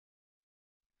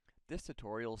This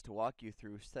tutorial is to walk you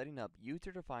through setting up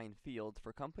user-defined fields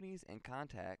for companies and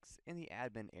contacts in the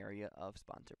admin area of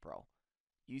SponsorPro.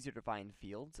 User-defined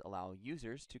fields allow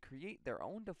users to create their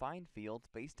own defined fields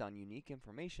based on unique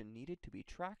information needed to be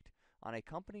tracked on a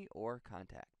company or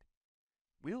contact.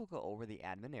 We will go over the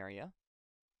admin area,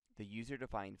 the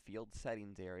user-defined field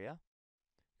settings area,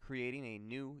 creating a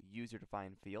new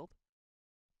user-defined field,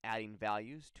 adding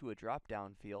values to a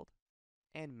drop-down field,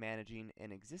 and managing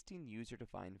an existing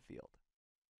user-defined field.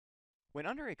 When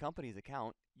under a company's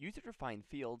account, user-defined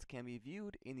fields can be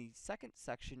viewed in the second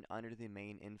section under the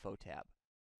Main Info tab.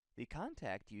 The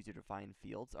contact user-defined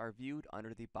fields are viewed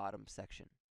under the bottom section.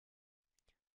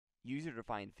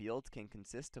 User-defined fields can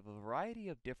consist of a variety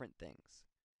of different things.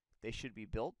 They should be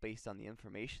built based on the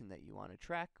information that you want to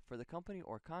track for the company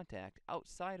or contact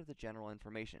outside of the general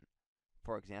information.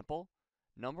 For example,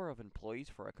 number of employees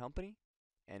for a company,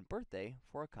 and birthday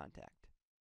for a contact.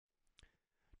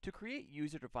 To create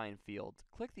user-defined fields,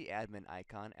 click the admin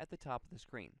icon at the top of the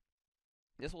screen.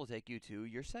 This will take you to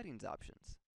your settings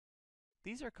options.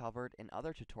 These are covered in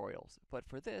other tutorials, but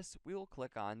for this, we will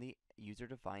click on the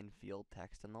user-defined field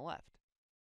text on the left.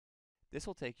 This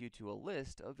will take you to a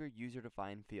list of your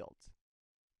user-defined fields.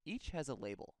 Each has a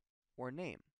label, or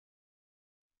name,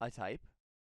 a type,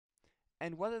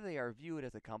 and whether they are viewed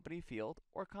as a company field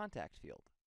or contact field.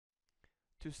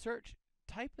 To search,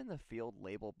 type in the field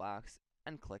label box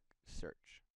and click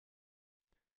Search.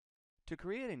 To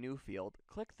create a new field,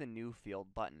 click the New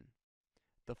Field button.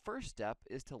 The first step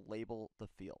is to label the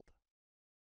field.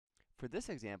 For this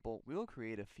example, we will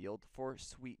create a field for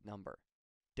suite number,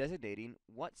 designating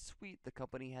what suite the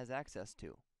company has access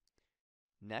to.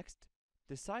 Next,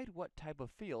 decide what type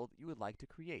of field you would like to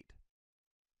create.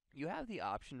 You have the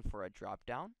option for a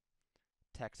drop-down,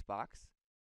 text box,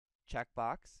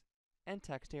 checkbox, and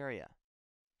text area.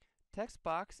 Text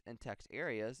box and text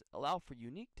areas allow for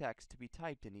unique text to be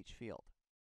typed in each field.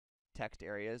 Text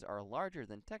areas are larger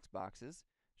than text boxes,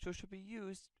 so should be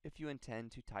used if you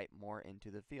intend to type more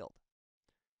into the field.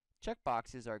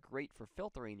 Checkboxes are great for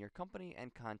filtering your company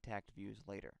and contact views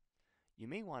later. You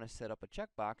may want to set up a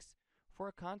checkbox for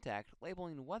a contact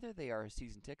labeling whether they are a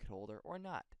season ticket holder or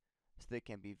not, so they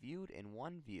can be viewed in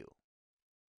one view.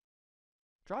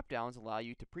 Drop-downs allow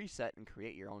you to preset and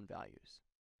create your own values.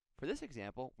 For this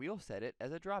example, we will set it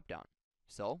as a drop-down,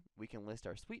 so we can list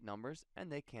our suite numbers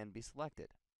and they can be selected.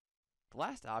 The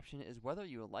last option is whether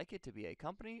you would like it to be a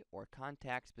company or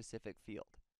contact-specific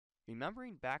field.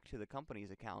 Remembering back to the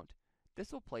company's account,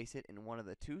 this will place it in one of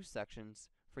the two sections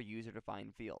for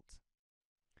user-defined fields.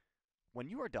 When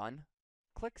you are done,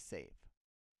 click Save.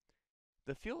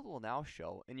 The field will now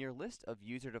show in your list of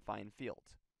user-defined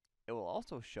fields. It will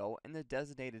also show in the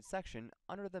designated section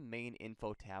under the Main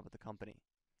Info tab of the company.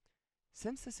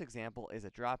 Since this example is a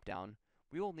drop-down,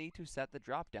 we will need to set the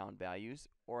drop-down values,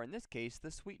 or in this case,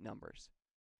 the suite numbers.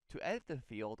 To edit the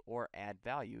field or add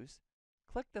values,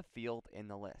 click the field in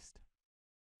the list.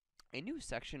 A new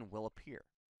section will appear.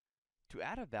 To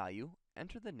add a value,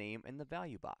 enter the name in the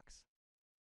value box.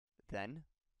 Then,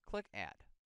 click Add.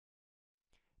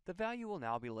 The value will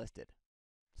now be listed,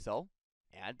 so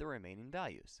add the remaining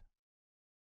values.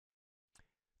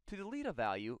 To delete a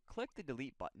value, click the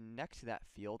Delete button next to that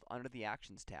field under the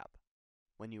Actions tab.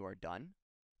 When you are done,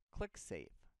 click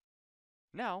Save.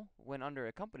 Now, when under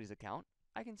a company's account,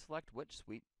 I can select which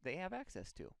suite they have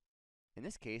access to. In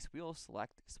this case, we will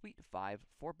select Suite 5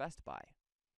 for Best Buy.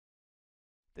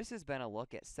 This has been a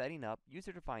look at setting up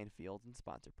user-defined fields in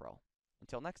SponsorPro.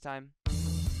 Until next time.